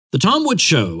The Tom Woods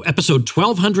Show, episode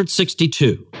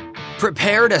 1262.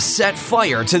 Prepare to set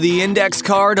fire to the index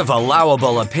card of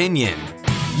allowable opinion.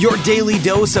 Your daily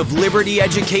dose of liberty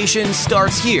education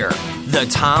starts here. The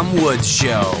Tom Woods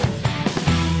Show.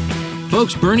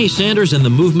 Folks, Bernie Sanders and the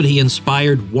movement he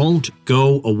inspired won't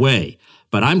go away.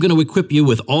 But I'm going to equip you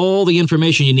with all the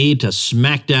information you need to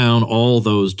smack down all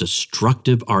those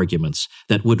destructive arguments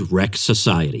that would wreck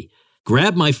society.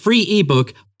 Grab my free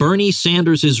ebook, Bernie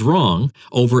Sanders is Wrong,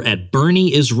 over at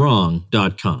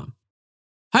bernieiswrong.com.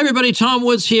 Hi, everybody. Tom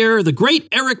Woods here. The great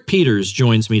Eric Peters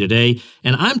joins me today.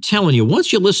 And I'm telling you,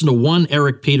 once you listen to one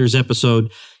Eric Peters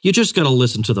episode, you just got to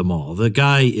listen to them all. The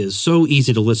guy is so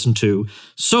easy to listen to,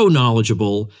 so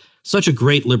knowledgeable, such a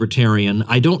great libertarian.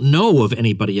 I don't know of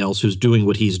anybody else who's doing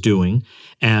what he's doing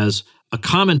as a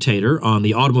commentator on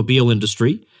the automobile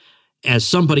industry, as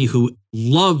somebody who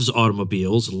loves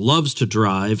automobiles, loves to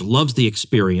drive, loves the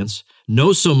experience,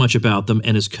 knows so much about them,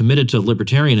 and is committed to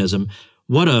libertarianism.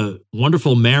 What a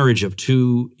wonderful marriage of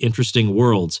two interesting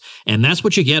worlds. And that's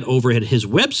what you get over at his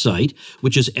website,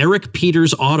 which is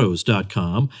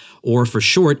ericpetersautos.com, or for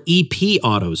short,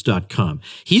 epautos.com.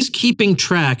 He's keeping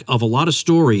track of a lot of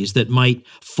stories that might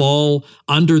fall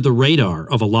under the radar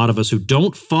of a lot of us who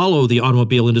don't follow the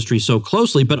automobile industry so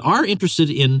closely, but are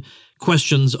interested in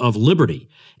questions of liberty.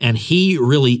 And he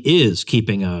really is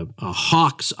keeping a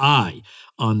hawk's eye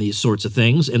on these sorts of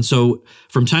things. And so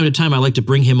from time to time, I like to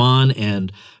bring him on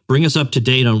and bring us up to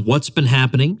date on what's been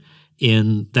happening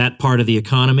in that part of the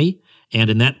economy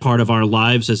and in that part of our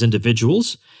lives as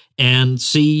individuals, and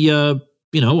see,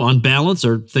 on balance,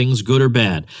 are things good or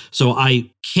bad. So I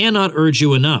cannot urge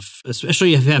you enough,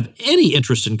 especially if you have any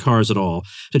interest in cars at all,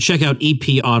 to check out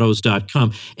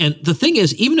epautos.com. And the thing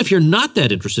is, even if you're not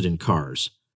that interested in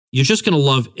cars, you're just going to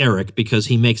love Eric because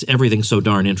he makes everything so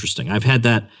darn interesting. I've had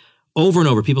that over and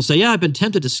over. People say, yeah, I've been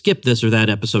tempted to skip this or that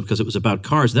episode because it was about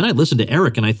cars. Then I listened to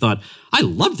Eric and I thought, I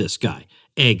love this guy.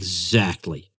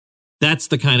 Exactly. That's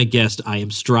the kind of guest I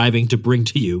am striving to bring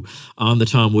to you on the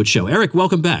Tom Woods Show. Eric,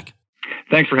 welcome back.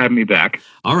 Thanks for having me back.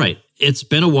 All right. It's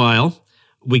been a while.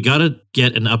 We got to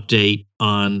get an update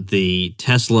on the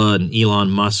Tesla and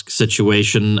Elon Musk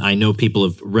situation. I know people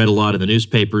have read a lot in the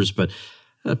newspapers, but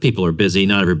people are busy.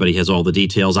 Not everybody has all the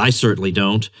details. I certainly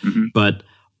don't. Mm-hmm. But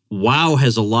wow,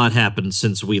 has a lot happened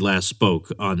since we last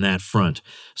spoke on that front.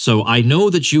 So I know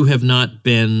that you have not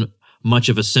been much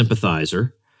of a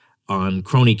sympathizer on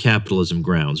crony capitalism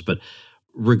grounds, but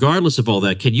regardless of all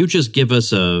that, can you just give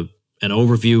us an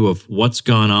overview of what's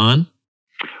gone on?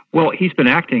 Well, he's been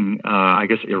acting, I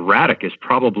guess erratic is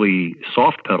probably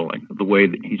soft pedaling, the way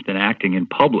that he's been acting in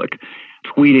public,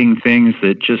 tweeting things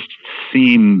that just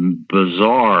seem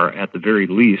bizarre at the very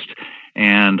least,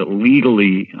 and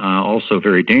legally also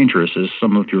very dangerous. As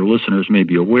some of your listeners may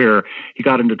be aware, he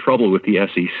got into trouble with the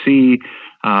SEC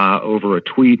over a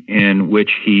tweet in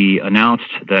which he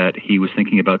announced that he was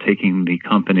thinking about taking the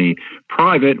company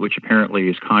private, which apparently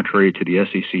is contrary to the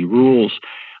SEC rules.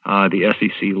 The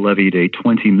SEC levied a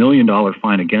 $20 million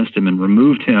fine against him and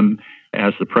removed him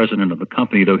as the president of the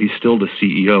company, though he's still the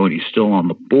CEO and he's still on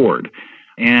the board.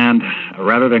 And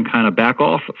rather than kind of back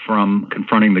off from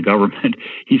confronting the government,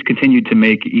 he's continued to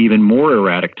make even more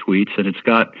erratic tweets, and it's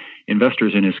got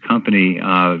investors in his company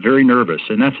very nervous.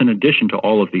 And that's in addition to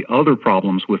all of the other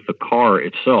problems with the car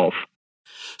itself.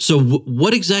 So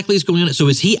what exactly is going on? So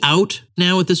is he out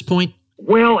now at this point?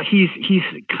 Well, he's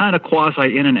kind of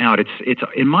quasi in and out. It's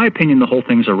in my opinion, the whole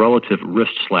thing's a relative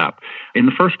wrist slap. In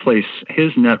the first place,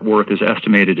 his net worth is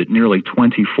estimated at nearly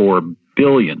 $24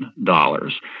 billion.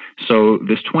 So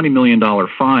this $20 million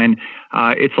fine,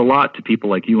 it's a lot to people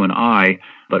like you and I,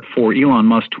 but for Elon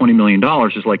Musk, $20 million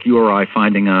is like you or I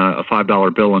finding a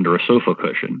 $5 bill under a sofa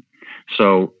cushion.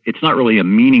 So it's not really a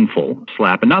meaningful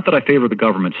slap. And not that I favor the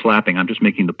government slapping, I'm just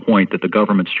making the point that the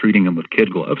government's treating him with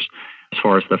kid gloves as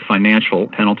far as the financial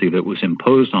penalty that was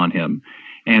imposed on him.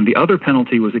 And the other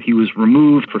penalty was that he was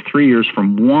removed for 3 years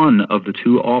from one of the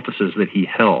two offices that he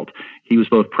held. He was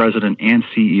both president and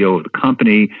CEO of the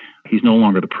company. He's no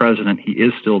longer the president. He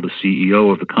is still the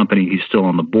CEO of the company. He's still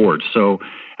on the board. So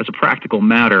as a practical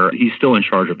matter, he's still in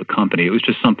charge of the company. It was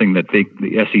just something that the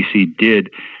SEC did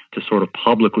to sort of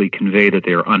publicly convey that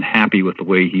they are unhappy with the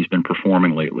way he's been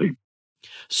performing lately.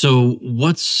 So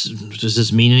does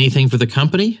this mean anything for the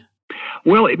company?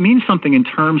 Well, it means something in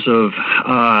terms of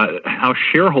how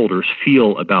shareholders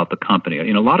feel about the company.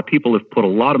 You know, a lot of people have put a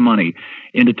lot of money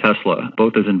into Tesla,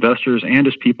 both as investors and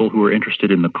as people who are interested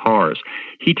in the cars.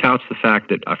 He touts the fact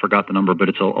that, I forgot the number, but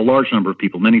it's a large number of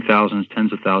people, many thousands,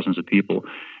 tens of thousands of people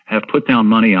have put down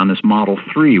money on this Model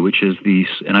 3, which is the,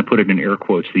 and I put it in air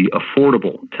quotes, the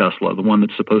affordable Tesla, the one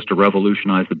that's supposed to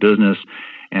revolutionize the business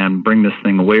and bring this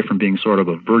thing away from being sort of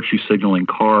a virtue signaling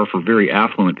car for very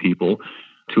affluent people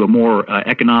to a more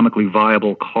economically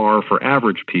viable car for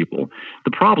average people.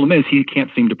 The problem is he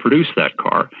can't seem to produce that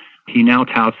car. He now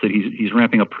touts that he's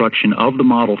ramping up production of the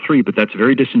Model 3, but that's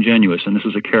very disingenuous, and this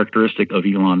is a characteristic of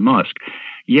Elon Musk.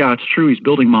 Yeah, it's true he's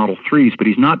building Model 3s, but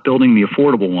he's not building the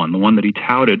affordable one, the one that he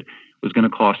touted was going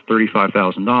to cost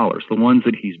 $35,000. The ones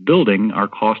that he's building are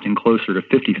costing closer to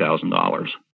 $50,000.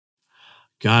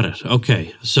 Got it.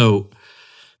 Okay. So,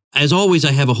 as always,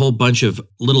 I have a whole bunch of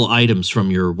little items from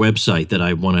your website that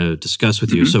I want to discuss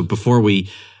with you. So before we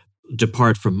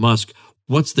depart from Musk,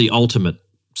 what's the ultimate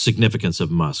significance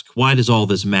of Musk? Why does all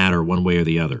this matter one way or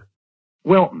the other?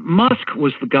 Well, Musk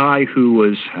was the guy who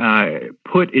was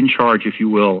put in charge, if you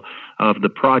will, of the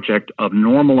project of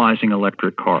normalizing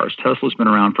electric cars. Tesla's been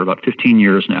around for about 15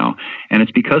 years now, and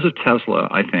it's because of Tesla,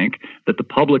 I think, that the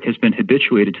public has been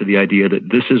habituated to the idea that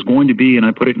this is going to be, and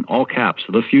I put it in all caps,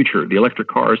 the future. The electric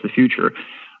car is the future.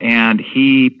 And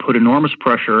he put enormous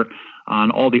pressure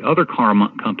on all the other car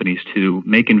companies to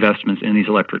make investments in these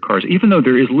electric cars, even though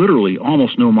there is literally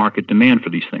almost no market demand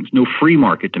for these things, no free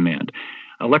market demand.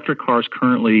 Electric cars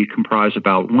currently comprise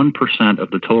about 1% of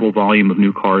the total volume of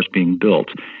new cars being built.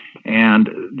 And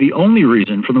the only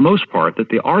reason, for the most part, that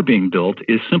they are being built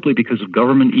is simply because of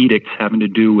government edicts having to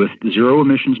do with zero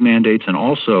emissions mandates and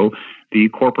also the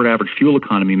corporate average fuel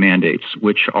economy mandates,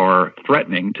 which are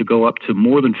threatening to go up to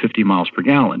more than 50 miles per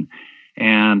gallon.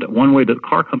 And one way that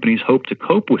car companies hope to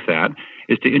cope with that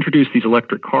is to introduce these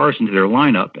electric cars into their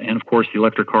lineup. And of course, the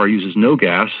electric car uses no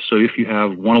gas. So if you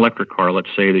have one electric car, let's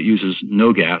say, that uses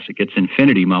no gas, it gets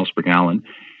infinity miles per gallon.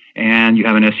 And you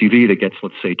have an SUV that gets,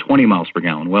 let's say, 20 miles per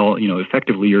gallon. Well,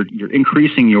 effectively, you're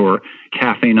increasing your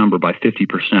CAFE number by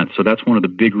 50%. So that's one of the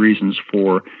big reasons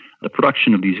for the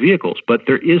production of these vehicles. But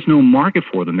there is no market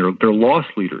for them. They're loss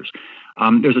leaders.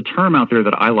 There's a term out there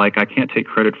that I like. I can't take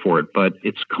credit for it, but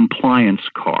it's compliance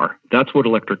car. That's what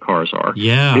electric cars are.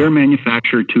 Yeah. They're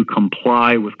manufactured to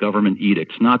comply with government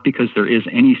edicts, not because there is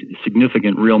any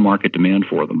significant real market demand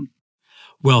for them.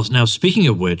 Well, now, speaking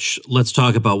of which, let's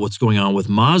talk about what's going on with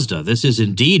Mazda. This is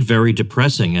indeed very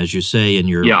depressing, as you say in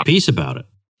your piece about it.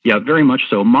 Yeah, very much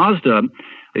so. Mazda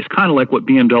is kind of like what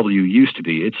BMW used to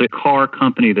be. It's a car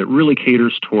company that really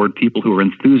caters toward people who are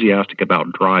enthusiastic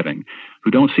about driving,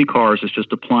 who don't see cars as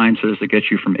just appliances that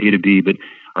get you from A to B, but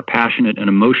are passionate and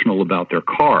emotional about their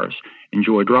cars,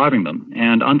 enjoy driving them.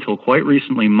 And until quite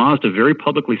recently, Mazda very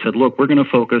publicly said, look, we're going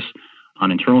to focus on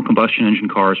internal combustion engine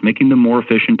cars, making them more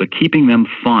efficient, but keeping them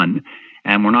fun.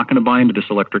 And we're not going to buy into this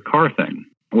electric car thing.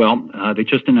 Well, they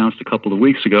just announced a couple of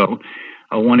weeks ago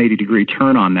a 180-degree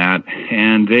turn on that,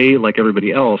 and they, like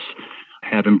everybody else,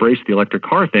 have embraced the electric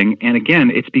car thing. And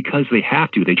again, it's because they have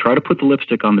to. They try to put the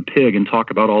lipstick on the pig and talk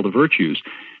about all the virtues.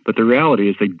 But the reality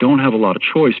is they don't have a lot of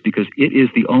choice because it is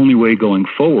the only way going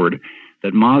forward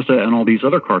that Mazda and all these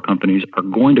other car companies are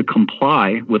going to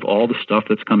comply with all the stuff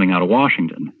that's coming out of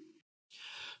Washington.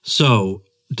 So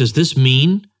does this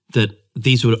mean that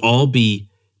these would all be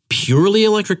purely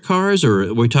electric cars, or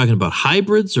are we talking about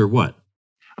hybrids or what?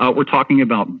 We're talking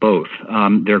about both.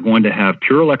 They're going to have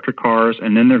pure electric cars,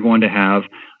 and then they're going to have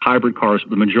hybrid cars,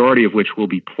 the majority of which will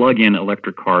be plug-in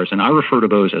electric cars. And I refer to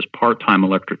those as part-time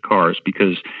electric cars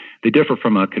because they differ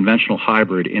from a conventional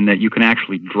hybrid in that you can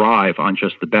actually drive on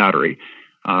just the battery.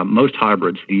 Most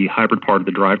hybrids, the hybrid part of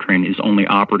the drivetrain is only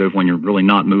operative when you're really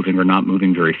not moving or not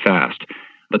moving very fast.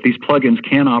 But these plug-ins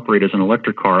can operate as an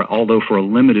electric car, although for a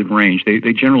limited range.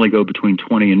 They generally go between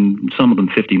 20 and some of them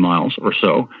 50 miles or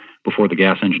so before the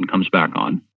gas engine comes back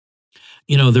on.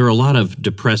 You know, there are a lot of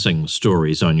depressing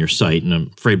stories on your site, and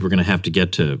I'm afraid we're going to have to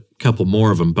get to a couple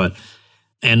more of them.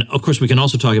 And of course, we can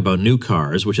also talk about new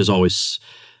cars, which is always,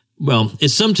 well,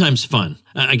 it's sometimes fun.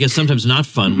 I guess sometimes not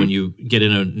fun when you get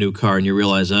in a new car and you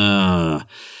realize,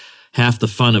 half the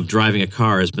fun of driving a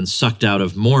car has been sucked out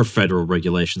of more federal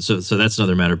regulation. So that's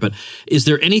another matter. But is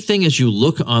there anything, as you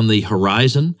look on the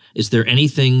horizon, is there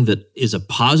anything that is a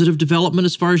positive development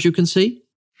as far as you can see?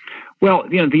 Well,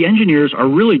 the engineers are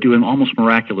really doing almost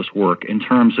miraculous work in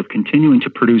terms of continuing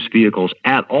to produce vehicles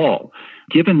at all.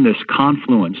 Given this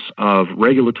confluence of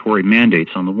regulatory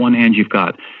mandates, on the one hand, you've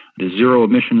got the zero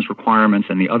emissions requirements,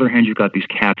 and the other hand, you've got these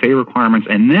CAFE requirements,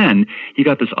 and then you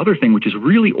got this other thing which is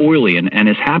really oily and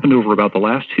has happened over about the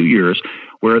last 2 years,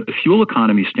 where the fuel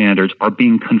economy standards are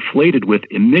being conflated with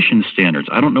emission standards.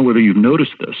 I don't know whether you've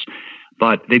noticed this,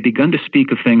 but they've begun to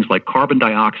speak of things like carbon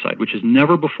dioxide, which has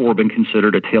never before been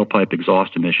considered a tailpipe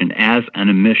exhaust emission, as an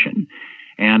emission.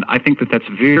 And I think that that's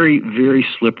very, very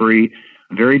slippery.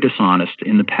 very dishonest.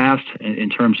 In the past, in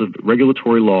terms of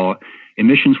regulatory law,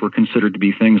 emissions were considered to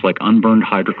be things like unburned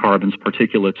hydrocarbons,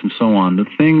 particulates, and so on, the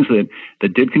things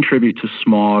that did contribute to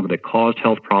smog, that caused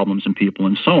health problems in people,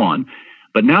 and so on.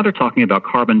 But now they're talking about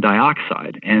carbon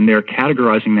dioxide, and they're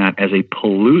categorizing that as a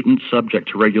pollutant subject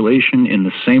to regulation in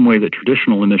the same way that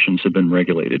traditional emissions have been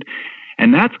regulated.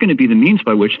 And that's going to be the means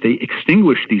by which they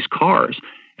extinguish these cars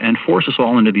and force us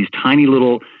all into these tiny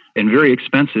little and very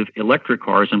expensive electric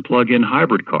cars and plug-in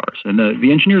hybrid cars. And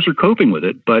the engineers are coping with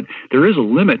it, but there is a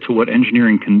limit to what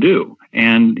engineering can do.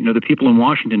 And the people in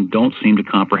Washington don't seem to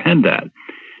comprehend that.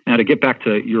 Now, to get back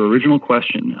to your original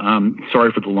question,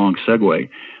 sorry for the long segue,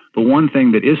 the one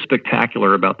thing that is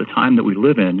spectacular about the time that we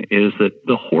live in is that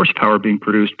the horsepower being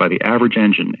produced by the average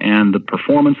engine and the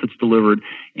performance that's delivered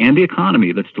and the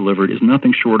economy that's delivered is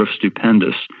nothing short of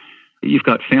stupendous. You've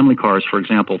got family cars, for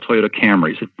example, Toyota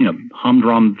Camrys,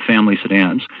 humdrum family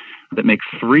sedans that make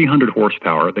 300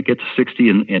 horsepower, that get to 60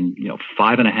 in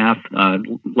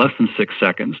 5.5, less than 6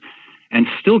 seconds, and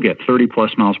still get 30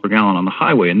 plus miles per gallon on the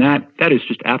highway. And that is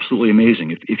just absolutely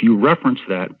amazing. If you reference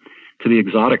that to the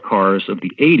exotic cars of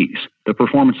the 80s, the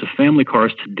performance of family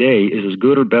cars today is as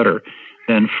good or better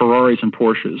than Ferraris and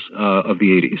Porsches of the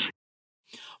 80s.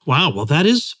 Wow. Well, that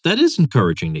is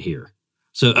encouraging to hear.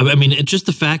 So, I mean, it's just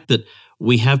the fact that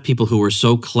we have people who are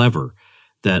so clever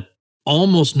that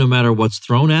almost no matter what's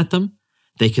thrown at them,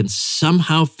 they can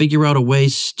somehow figure out a way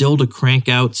still to crank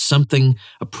out something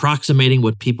approximating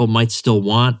what people might still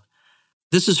want.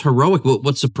 This is heroic.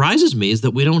 What surprises me is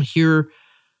that we don't hear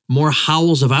more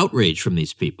howls of outrage from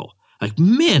these people. Like,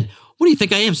 man, what do you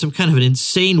think I am, some kind of an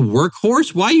insane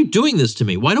workhorse? Why are you doing this to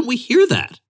me? Why don't we hear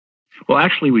that? Well,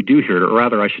 actually, we do hear it, or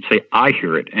rather, I should say I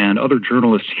hear it, and other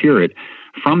journalists hear it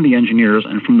from the engineers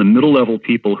and from the middle-level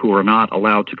people who are not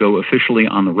allowed to go officially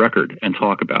on the record and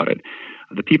talk about it.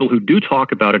 The people who do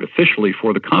talk about it officially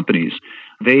for the companies,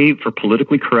 they, for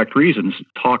politically correct reasons,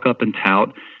 talk up and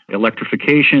tout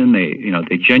electrification.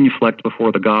 They genuflect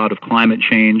before the god of climate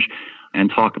change and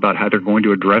talk about how they're going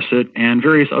to address it, and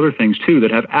various other things, too,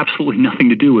 that have absolutely nothing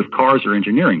to do with cars or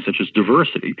engineering, such as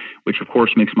diversity, which, of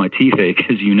course, makes my teeth ache,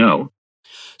 as you know.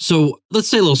 So let's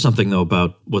say a little something, though,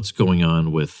 about what's going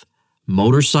on with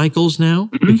motorcycles now,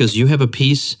 because you have a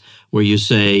piece where you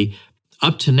say,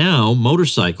 up to now,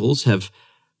 motorcycles have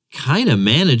kind of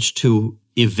managed to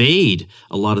evade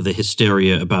a lot of the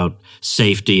hysteria about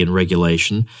safety and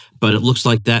regulation, but it looks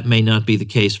like that may not be the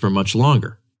case for much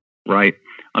longer. Right.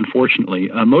 Unfortunately,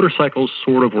 motorcycles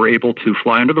sort of were able to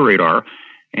fly under the radar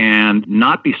and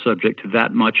not be subject to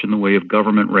that much in the way of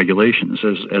government regulations.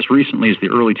 As recently as the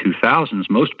early 2000s,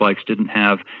 most bikes didn't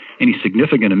have any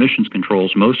significant emissions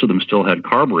controls. Most of them still had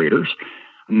carburetors.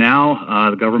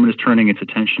 Now the government is turning its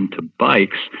attention to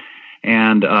bikes,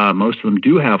 and most of them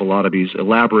do have a lot of these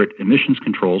elaborate emissions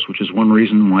controls, which is one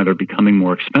reason why they're becoming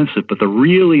more expensive. But the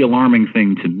really alarming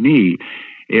thing to me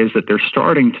is that they're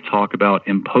starting to talk about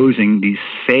imposing these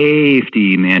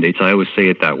safety mandates, I always say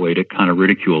it that way to kind of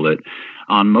ridicule it,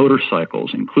 on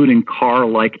motorcycles, including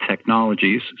car-like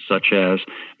technologies such as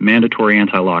mandatory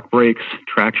anti-lock brakes,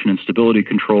 traction and stability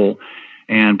control,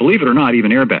 and believe it or not,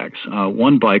 even airbags.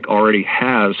 One bike already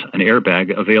has an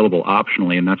airbag available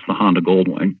optionally, and that's the Honda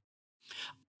Goldwing.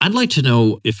 I'd like to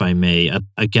know, if I may,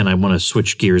 again, I want to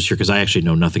switch gears here because I actually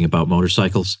know nothing about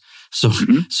motorcycles. So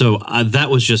that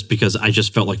was just because I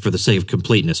just felt like for the sake of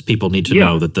completeness, people need to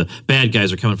know that the bad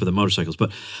guys are coming for the motorcycles.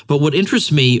 But what interests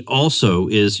me also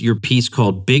is your piece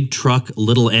called Big Truck,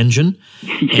 Little Engine.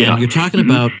 And you're talking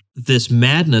about this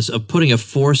madness of putting a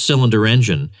 4-cylinder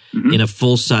engine in a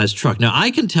full-size truck. Now,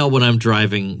 I can tell when I'm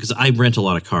driving, because I rent a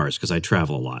lot of cars because I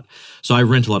travel a lot. So I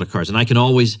rent a lot of cars. And I can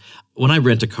always, when I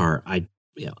rent a car,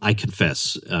 I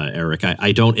confess, Eric,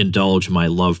 I don't indulge my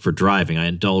love for driving. I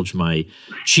indulge my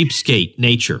cheapskate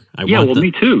nature.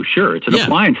 Me too. Sure. It's an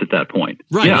appliance at that point.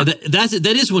 Right. Yeah. That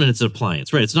is when it's an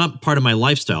appliance, right? It's not part of my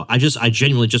lifestyle. I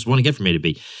genuinely just want to get from A to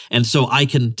B. And so I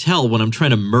can tell when I'm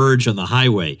trying to merge on the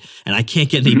highway and I can't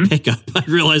get any pickup. I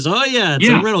realize, it's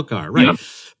a rental car, right? Yeah.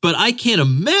 But I can't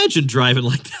imagine driving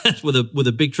like that with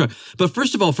a big truck. But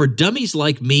first of all, for dummies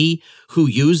like me who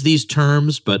use these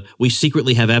terms, but we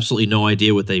secretly have absolutely no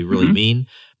idea what they really mean,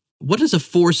 what does a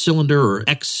 4-cylinder or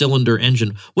X-cylinder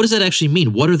engine, what does that actually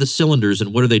mean? What are the cylinders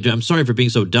and what do they do? I'm sorry for being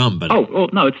so dumb. But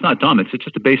no, it's not dumb. It's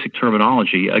just a basic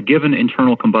terminology. A given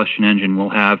internal combustion engine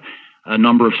will have a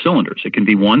number of cylinders. It can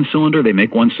be 1 cylinder. They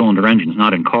make 1-cylinder engines,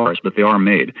 not in cars, but they are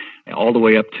made, all the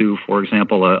way up to, for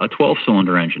example, a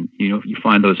 12-cylinder engine. You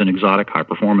find those in exotic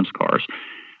high-performance cars.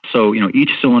 So, each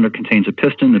cylinder contains a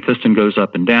piston. The piston goes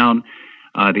up and down.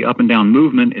 The up and down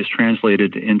movement is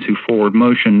translated into forward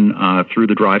motion through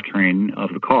the drivetrain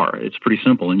of the car. It's pretty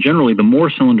simple. And generally, the more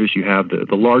cylinders you have, the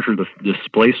larger the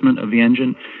displacement of the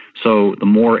engine. So the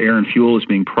more air and fuel is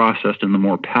being processed and the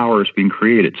more power is being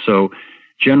created. So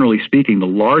generally speaking, the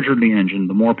larger the engine,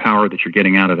 the more power that you're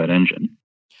getting out of that engine.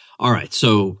 All right.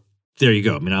 So there you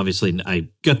go. I mean, obviously, I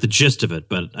got the gist of it,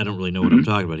 but I don't really know what I'm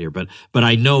talking about here. But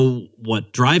I know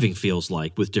what driving feels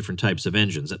like with different types of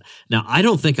engines. Now, I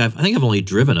think I've only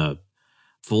driven a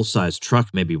full-size truck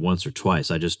maybe once or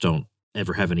twice. I just don't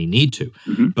ever have any need to.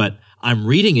 But I'm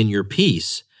reading in your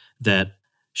piece that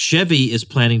Chevy is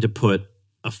planning to put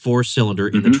a 4-cylinder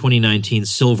in the 2019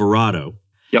 Silverado.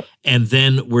 Yep. And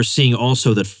then we're seeing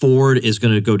also that Ford is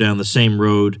going to go down the same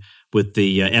road with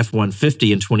the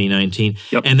F-150 in 2019.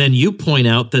 Yep. And then you point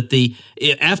out that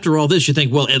after all this, you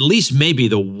think, well, at least maybe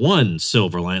the one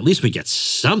silver line, at least we get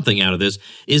something out of this,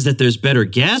 is that there's better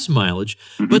gas mileage.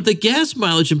 But the gas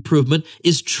mileage improvement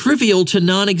is trivial to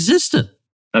non-existent.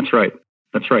 That's right.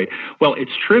 That's right. Well,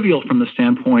 it's trivial from the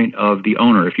standpoint of the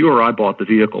owner. If you or I bought the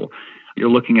vehicle, you're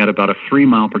looking at about a 3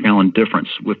 mile per gallon difference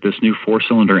with this new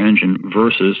 4-cylinder engine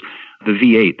versus the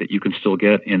V8 that you can still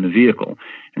get in the vehicle.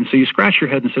 And so you scratch your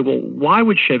head and say, well, why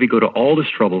would Chevy go to all this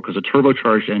trouble? Because a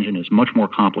turbocharged engine is much more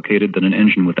complicated than an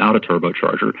engine without a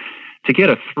turbocharger. To get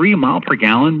a 3 mile per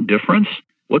gallon difference,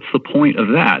 what's the point of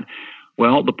that?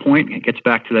 Well, the point gets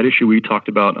back to that issue we talked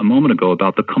about a moment ago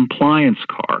about the compliance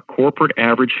car. Corporate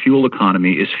average fuel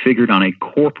economy is figured on a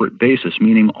corporate basis,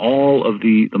 meaning all of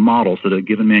the models that a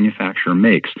given manufacturer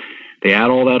makes. They add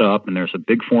all that up, and there's a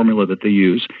big formula that they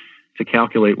use to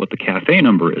calculate what the CAFE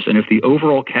number is. And if the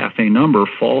overall CAFE number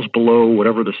falls below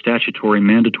whatever the statutory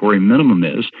mandatory minimum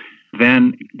is,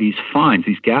 then these fines,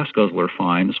 these gas guzzler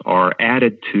fines, are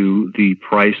added to the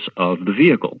price of the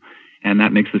vehicle. And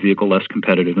that makes the vehicle less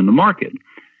competitive in the market.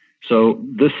 So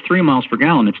this 3 miles per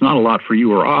gallon, it's not a lot for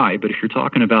you or I, but if you're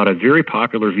talking about a very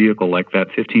popular vehicle like that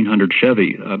 1500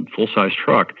 Chevy full-size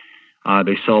truck,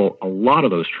 they sell a lot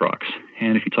of those trucks.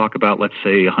 And if you talk about, let's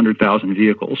say, 100,000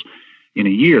 vehicles in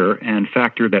a year and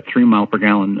factor that 3 mile per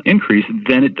gallon increase,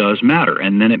 then it does matter,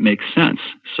 and then it makes sense.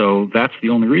 So that's the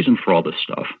only reason for all this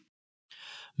stuff.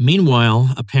 Meanwhile,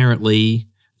 apparently,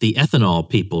 the ethanol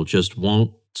people just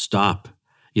won't stop.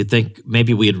 You'd think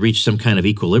maybe we had reached some kind of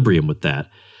equilibrium with that.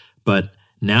 But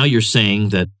now you're saying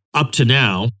that up to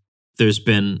now, there's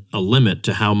been a limit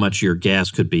to how much your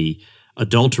gas could be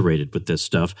adulterated with this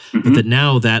stuff, but that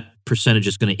now that percentage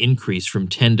is going to increase from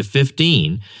 10 to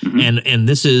 15. And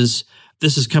this is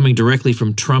coming directly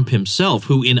from Trump himself,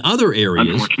 who in other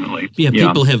areas,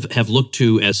 people have looked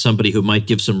to as somebody who might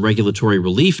give some regulatory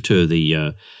relief to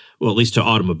at least to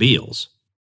automobiles.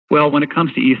 Well, when it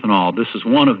comes to ethanol, this is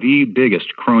one of the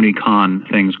biggest crony-con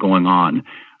things going on.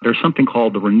 There's something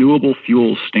called the Renewable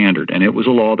Fuels Standard, and it was a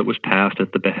law that was passed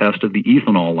at the behest of the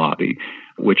ethanol lobby,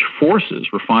 which forces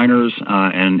refiners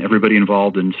and everybody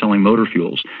involved in selling motor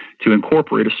fuels to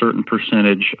incorporate a certain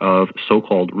percentage of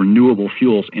so-called renewable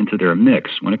fuels into their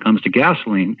mix. When it comes to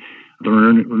gasoline, the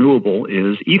renewable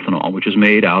is ethanol, which is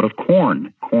made out of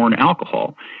corn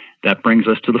alcohol. That brings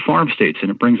us to the farm states,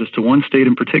 and it brings us to one state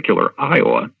in particular,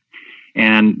 Iowa.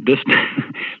 And this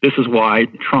is why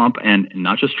Trump, and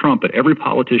not just Trump, but every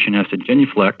politician has to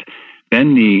genuflect,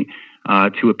 bend knee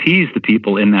to appease the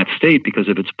people in that state because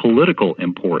of its political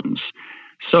importance.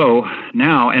 So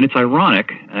now, and it's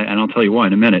ironic, and I'll tell you why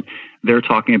in a minute, they're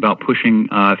talking about pushing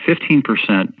 15%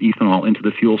 ethanol into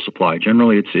the fuel supply.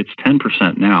 Generally, it's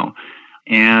 10% now.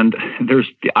 And there's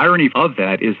the irony of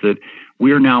that is that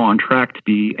we are now on track to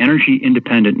be energy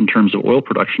independent in terms of oil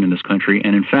production in this country.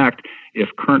 And in fact, if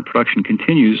current production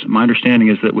continues, my understanding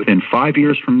is that within 5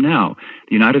 years from now,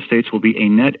 the United States will be a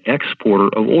net exporter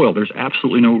of oil. There's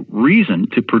absolutely no reason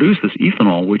to produce this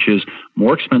ethanol, which is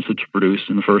more expensive to produce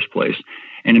in the first place.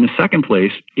 And in the second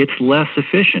place, it's less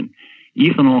efficient.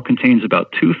 Ethanol contains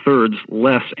about 2/3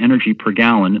 less energy per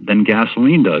gallon than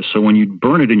gasoline does. So when you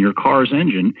burn it in your car's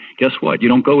engine, guess what? You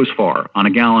don't go as far on a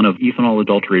gallon of ethanol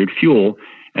adulterated fuel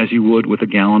as you would with a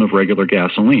gallon of regular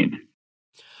gasoline.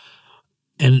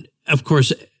 And of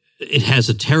course, it has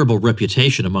a terrible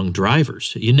reputation among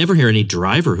drivers. You never hear any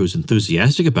driver who's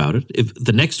enthusiastic about it. If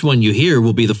the next one you hear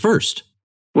will be the first.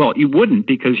 Well, you wouldn't,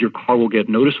 because your car will get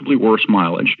noticeably worse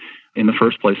mileage in the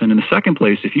first place. And in the second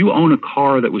place, if you own a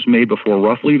car that was made before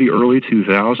roughly the early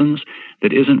 2000s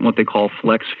that isn't what they call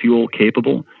flex fuel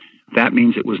capable, that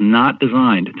means it was not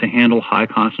designed to handle high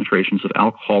concentrations of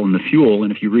alcohol in the fuel.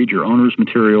 And if you read your owner's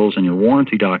materials and your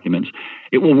warranty documents,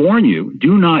 it will warn you,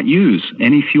 do not use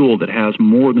any fuel that has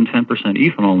more than 10%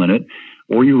 ethanol in it,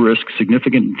 or you risk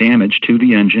significant damage to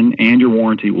the engine and your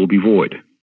warranty will be void.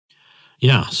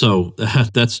 Yeah, so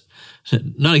that's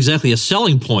not exactly a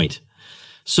selling point.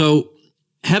 So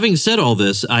having said all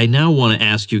this, I now want to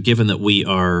ask you, given that we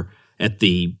are at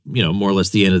the, more or less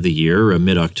the end of the year,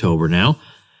 mid-October now,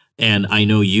 and I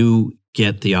know you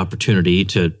get the opportunity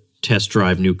to test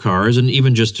drive new cars and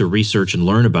even just to research and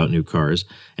learn about new cars.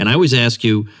 And I always ask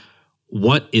you,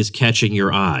 what is catching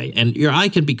your eye? And your eye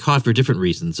can be caught for different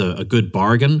reasons, a good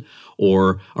bargain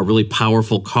or a really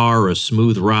powerful car or a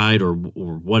smooth ride or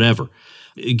whatever.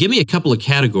 Give me a couple of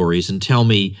categories and tell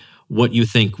me what you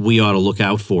think we ought to look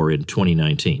out for in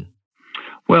 2019.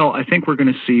 Well, I think we're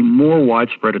going to see more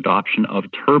widespread adoption of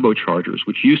turbochargers,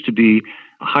 which used to be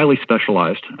highly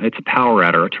specialized. It's a power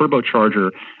adder. A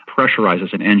turbocharger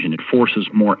pressurizes an engine. It forces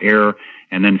more air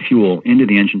and then fuel into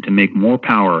the engine to make more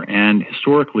power. And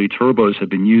historically, turbos have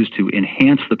been used to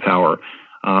enhance the power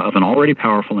of an already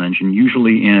powerful engine,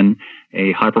 usually in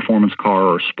a high-performance car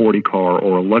or a sporty car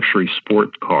or a luxury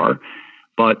sport car.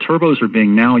 But turbos are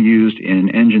being now used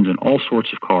in engines in all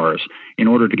sorts of cars in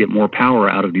order to get more power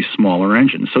out of these smaller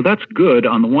engines. So that's good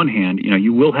on the one hand.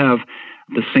 You will have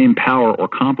the same power or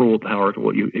comparable power to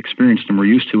what you experienced and were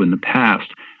used to in the past,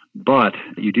 but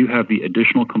you do have the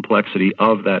additional complexity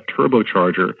of that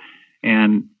turbocharger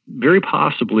and very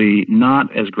possibly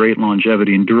not as great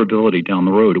longevity and durability down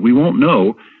the road. We won't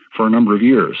know for a number of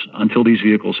years until these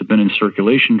vehicles have been in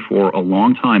circulation for a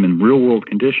long time in real-world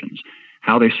conditions,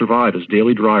 how they survive as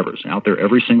daily drivers out there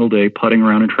every single day putting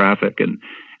around in traffic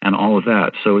and all of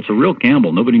that. So it's a real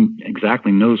gamble. Nobody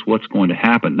exactly knows what's going to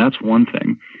happen. That's one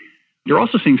thing. You're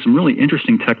also seeing some really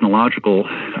interesting technological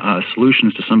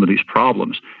solutions to some of these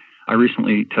problems. I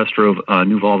recently test drove a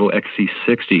new Volvo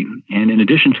XC60, and in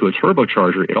addition to a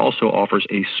turbocharger, it also offers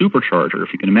a supercharger,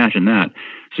 if you can imagine that.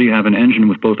 So you have an engine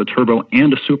with both a turbo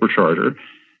and a supercharger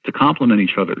to complement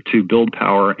each other, to build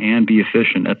power and be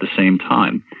efficient at the same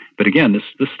time. But again,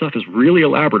 this stuff is really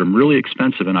elaborate and really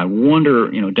expensive, and I wonder,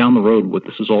 down the road what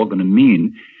this is all going to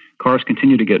mean. Cars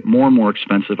continue to get more and more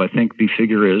expensive. I think the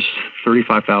figure is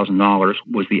 $35,000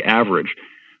 was the average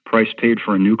price paid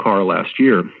for a new car last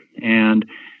year. And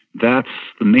that's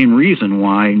the main reason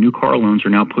why new car loans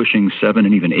are now pushing 7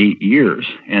 and even 8 years.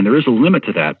 And there is a limit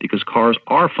to that because cars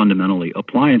are fundamentally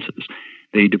appliances.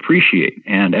 They depreciate,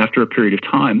 and after a period of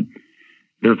time,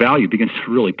 their value begins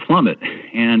to really plummet,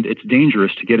 and it's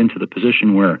dangerous to get into the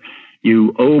position where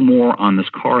you owe more on this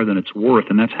car than it's worth,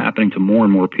 and that's happening to more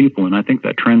and more people, and I think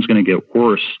that trend's going to get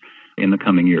worse in the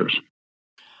coming years.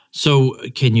 So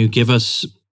can you give us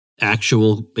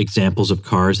actual examples of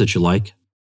cars that you like?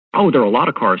 Oh, there are a lot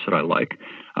of cars that I like.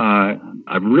 I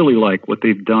really like what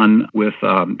they've done with,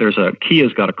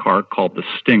 Kia's got a car called the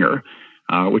Stinger,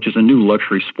 which is a new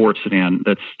luxury sports sedan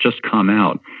that's just come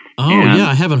out. Oh, yeah,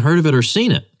 I haven't heard of it or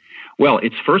seen it. Well,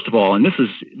 it's first of all, and this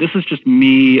is just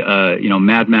me,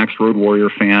 Mad Max Road Warrior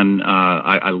fan.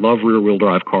 I love rear-wheel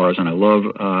drive cars, and I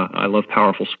love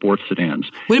powerful sports sedans.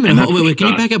 Wait a minute, wait, can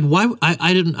you back up? Why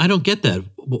I don't get that.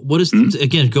 What is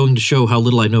again going to show how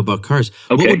little I know about cars?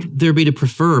 Okay. What would there be to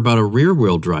prefer about a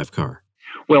rear-wheel drive car?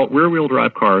 Well, rear-wheel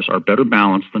drive cars are better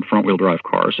balanced than front-wheel drive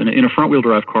cars. And in a front-wheel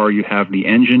drive car, you have the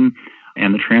engine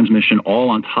and the transmission all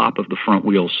on top of the front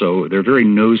wheels, so they're very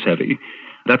nose-heavy.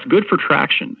 That's good for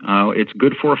traction. It's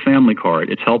good for a family car.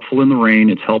 It's helpful in the rain.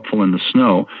 It's helpful in the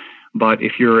snow. But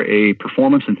if you're a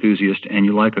performance enthusiast and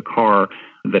you like a car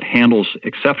that handles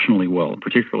exceptionally well,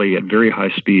 particularly at very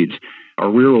high speeds, a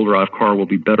rear-wheel drive car will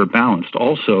be better balanced.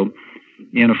 Also,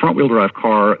 in a front-wheel drive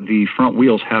car, the front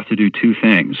wheels have to do two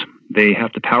things. They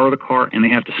have to power the car and they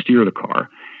have to steer the car.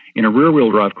 In a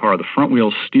rear-wheel drive car, the front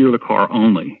wheels steer the car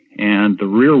only, and the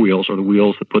rear wheels are the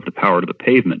wheels that put the power to the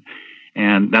pavement.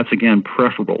 And that's, again,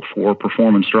 preferable for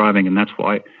performance driving, and that's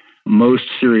why most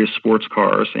serious sports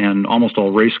cars and almost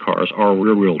all race cars are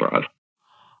rear-wheel drive.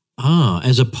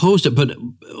 As opposed to, but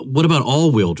what about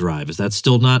all-wheel drive? Is that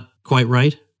still not quite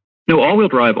right? No, all-wheel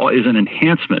drive is an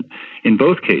enhancement in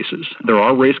both cases. There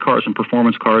are race cars and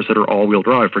performance cars that are all-wheel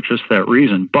drive for just that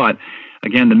reason, but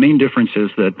again, the main difference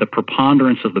is that the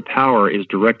preponderance of the power is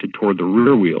directed toward the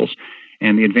rear wheels.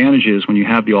 And the advantage is when you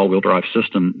have the all-wheel drive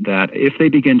system that if they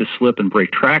begin to slip and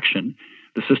break traction,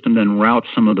 the system then routes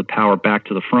some of the power back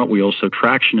to the front wheels, so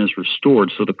traction is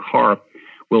restored, so the car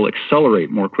will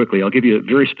accelerate more quickly. I'll give you a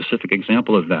very specific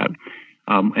example of that,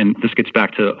 and this gets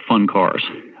back to fun cars.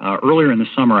 Earlier in the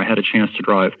summer, I had a chance to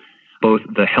drive both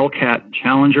the Hellcat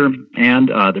Challenger and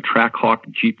the Trackhawk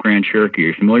Jeep Grand Cherokee. Are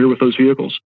you familiar with those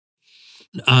vehicles?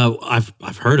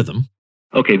 I've heard of them.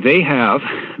 Okay, they have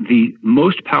the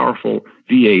most powerful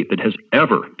V8 that has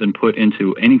ever been put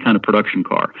into any kind of production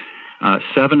car,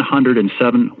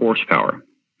 707 horsepower,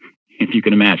 if you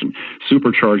can imagine,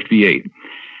 supercharged V8.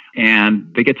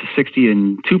 And they get to 60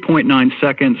 in 2.9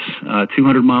 seconds,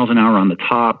 200 miles an hour on the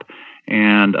top,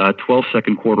 and a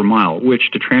 12-second quarter mile,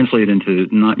 which to translate into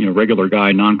not regular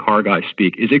guy, non-car guy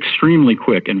speak, is extremely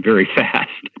quick and very fast.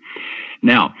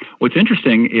 Now, what's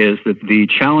interesting is that the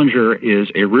Challenger is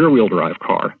a rear-wheel drive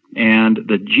car, and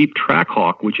the Jeep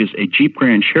Trackhawk, which is a Jeep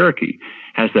Grand Cherokee,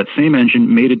 has that same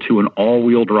engine mated to an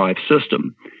all-wheel drive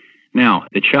system. Now,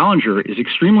 the Challenger is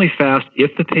extremely fast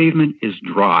if the pavement is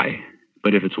dry,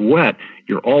 but if it's wet,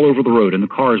 you're all over the road, and the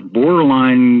car is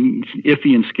borderline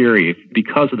iffy and scary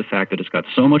because of the fact that it's got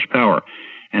so much power,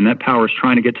 and that power is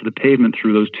trying to get to the pavement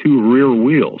through those two rear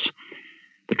wheels.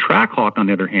 The Trackhawk, on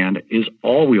the other hand, is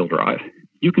all-wheel drive.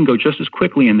 You can go just as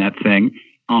quickly in that thing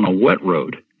on a wet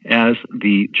road as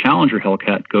the Challenger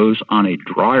Hellcat goes on a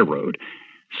dry road.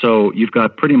 So you've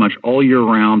got pretty much all year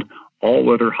round,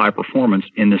 all-weather high performance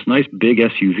in this nice big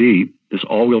SUV, this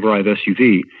all-wheel drive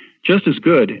SUV, just as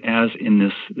good as in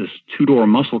this two-door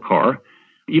muscle car,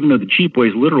 even though the Jeep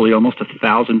weighs literally almost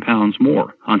 1,000 pounds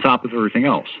more on top of everything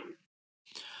else.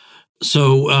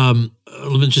 So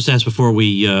let me just ask before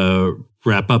we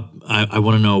wrap up, I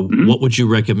want to know, what would you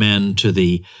recommend to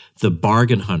the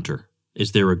bargain hunter?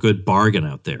 Is there a good bargain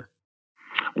out there?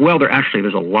 Well,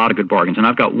 there's a lot of good bargains, and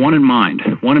I've got one in mind,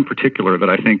 one in particular that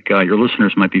I think your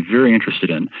listeners might be very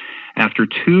interested in. After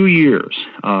 2 years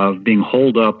of being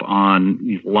holed up on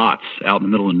these lots out in the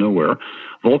middle of nowhere,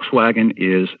 Volkswagen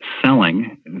is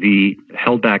selling the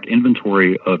held-back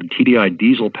inventory of TDI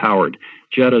diesel-powered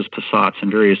Jettas, Passats,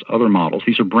 and various other models.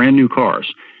 These are brand new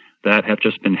cars that have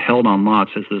just been held on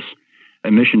lots as this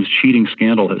emissions cheating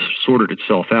scandal has sorted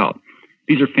itself out.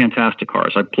 These are fantastic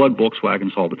cars. I plug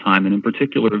Volkswagens all the time, and in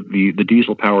particular, the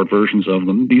diesel-powered versions of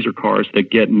them. These are cars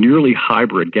that get nearly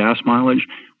hybrid gas mileage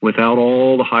without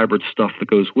all the hybrid stuff that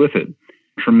goes with it.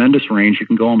 Tremendous range. You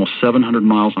can go almost 700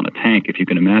 miles on a tank, if you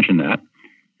can imagine that.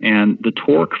 And the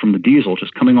torque from the diesel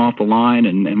just coming off the line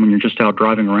and when you're just out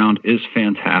driving around is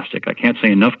fantastic. I can't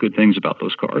say enough good things about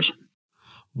those cars.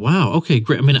 Wow. Okay,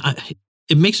 great. I mean,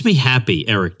 it makes me happy,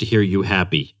 Eric, to hear you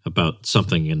happy about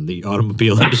something in the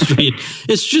automobile industry.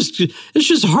 It's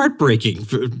just heartbreaking,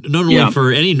 not only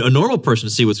for a normal person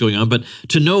to see what's going on, but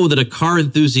to know that a car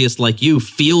enthusiast like you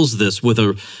feels this with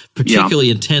a particularly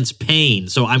intense pain.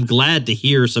 So I'm glad to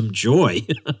hear some joy.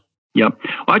 Yep.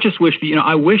 Well, I just wish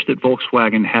I wish that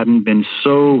Volkswagen hadn't been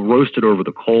so roasted over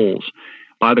the coals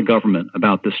by the government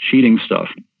about this cheating stuff,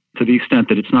 to the extent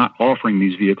that it's not offering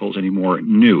these vehicles anymore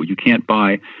new. You can't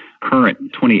buy current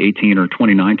 2018 or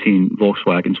 2019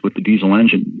 Volkswagens with the diesel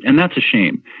engine. And that's a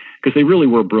shame, because they really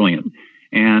were brilliant.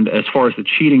 And as far as the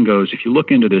cheating goes, if you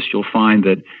look into this, you'll find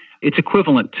that it's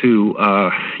equivalent to,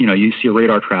 you see a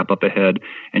radar trap up ahead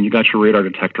and you got your radar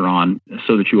detector on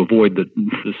so that you avoid the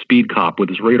speed cop with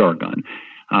his radar gun.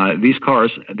 These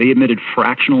cars, they emitted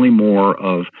fractionally more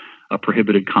of a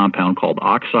prohibited compound called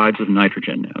oxides of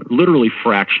nitrogen, literally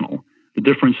fractional. The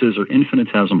differences are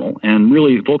infinitesimal. And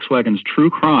really, Volkswagen's true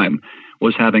crime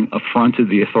was having affronted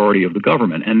the authority of the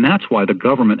government. And that's why the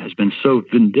government has been so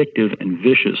vindictive and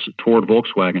vicious toward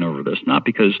Volkswagen over this, not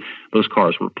because those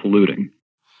cars were polluting.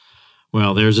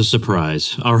 Well, there's a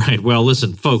surprise. All right. Well,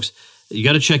 listen, folks, you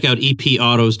got to check out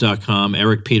epautos.com,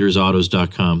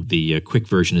 ericpetersautos.com. The quick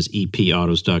version is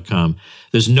epautos.com.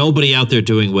 There's nobody out there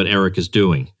doing what Eric is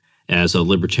doing as a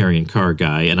libertarian car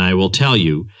guy. And I will tell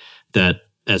you that,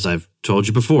 as I've told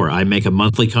you before, I make a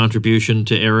monthly contribution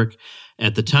to Eric.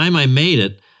 At the time I made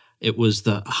it, it was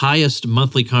the highest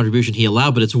monthly contribution he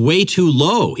allowed, but it's way too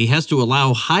low. He has to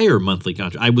allow higher monthly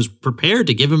contribution. I was prepared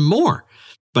to give him more,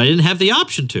 but I didn't have the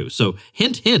option to. So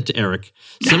hint, hint, Eric,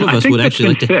 some of us would actually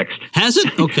like to. Fixed. Has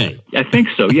it? Okay. I think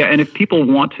so, yeah. And if people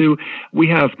want to, we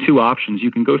have two options.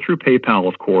 You can go through PayPal,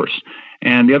 of course.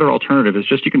 And the other alternative is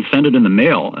just you can send it in the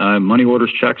mail, money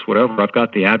orders, checks, whatever. I've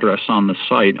got the address on the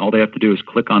site. All they have to do is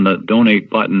click on the donate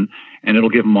button, and it'll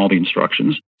give them all the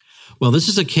instructions. Well, this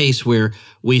is a case where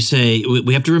we say,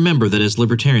 we have to remember that as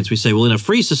libertarians, we say, well, in a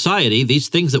free society, these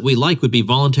things that we like would be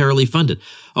voluntarily funded.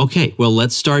 Okay, well,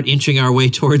 let's start inching our way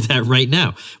toward that right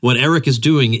now. What Eric is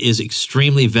doing is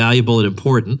extremely valuable and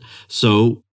important.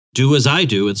 So do as I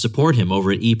do and support him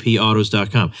over at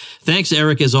epautos.com. Thanks,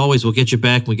 Eric. As always, we'll get you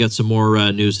back. We got some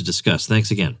more news to discuss. Thanks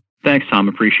again. Thanks, Tom.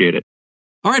 Appreciate it.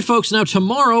 All right, folks. Now,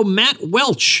 tomorrow, Matt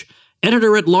Welch,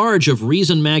 editor-at-large of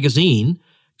Reason Magazine,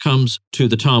 comes to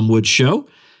the Tom Woods Show.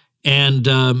 And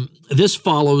this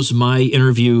follows my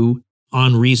interview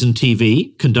on Reason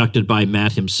TV, conducted by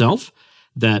Matt himself,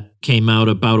 that came out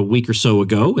about a week or so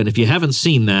ago. And if you haven't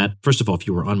seen that, first of all, if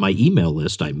you were on my email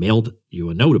list, I mailed you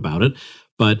a note about it.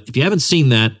 But if you haven't seen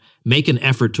that, make an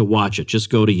effort to watch it. Just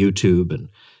go to YouTube and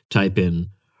type in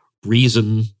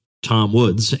Reason Tom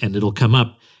Woods, and it'll come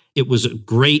up. It was a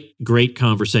great, great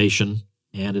conversation,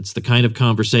 and it's the kind of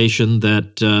conversation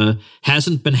that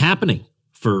hasn't been happening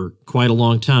for quite a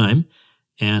long time,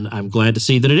 and I'm glad to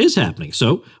see that it is happening.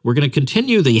 So we're going to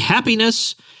continue the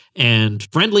happiness and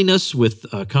friendliness with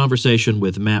a conversation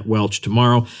with Matt Welch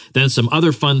tomorrow. Then some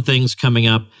other fun things coming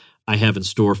up I have in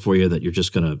store for you that you're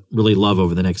just going to really love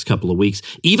over the next couple of weeks.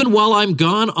 Even while I'm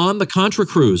gone on the Contra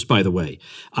Cruise, by the way.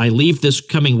 I leave this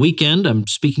coming weekend. I'm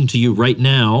speaking to you right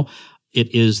now.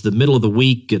 It is the middle of the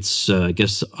week. It's, I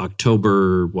guess,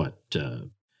 October,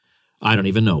 I don't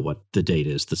even know what the date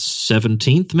is. The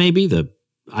 17th, maybe?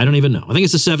 I don't even know. I think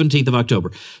it's the 17th of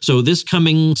October. So this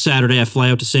coming Saturday, I fly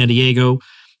out to San Diego.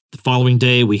 The following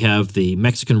day, we have the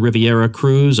Mexican Riviera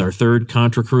cruise, our third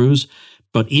Contra Cruise.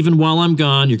 But even while I'm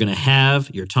gone, you're going to have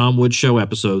your Tom Woods Show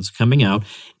episodes coming out,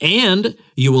 and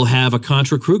you will have a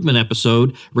Contra Krugman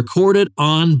episode recorded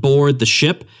on board the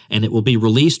ship, and it will be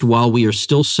released while we are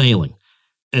still sailing,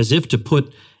 as if to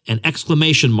put an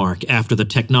exclamation mark after the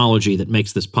technology that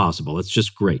makes this possible. It's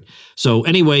just great. So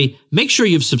anyway, make sure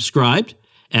you've subscribed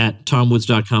at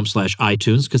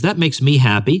tomwoods.com/iTunes, because that makes me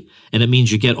happy, and it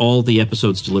means you get all the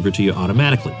episodes delivered to you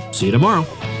automatically. See you tomorrow.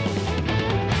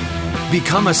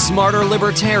 Become a smarter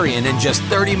libertarian in just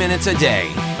 30 minutes a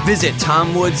day. Visit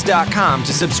tomwoods.com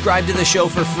to subscribe to the show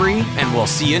for free, and we'll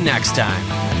see you next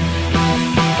time.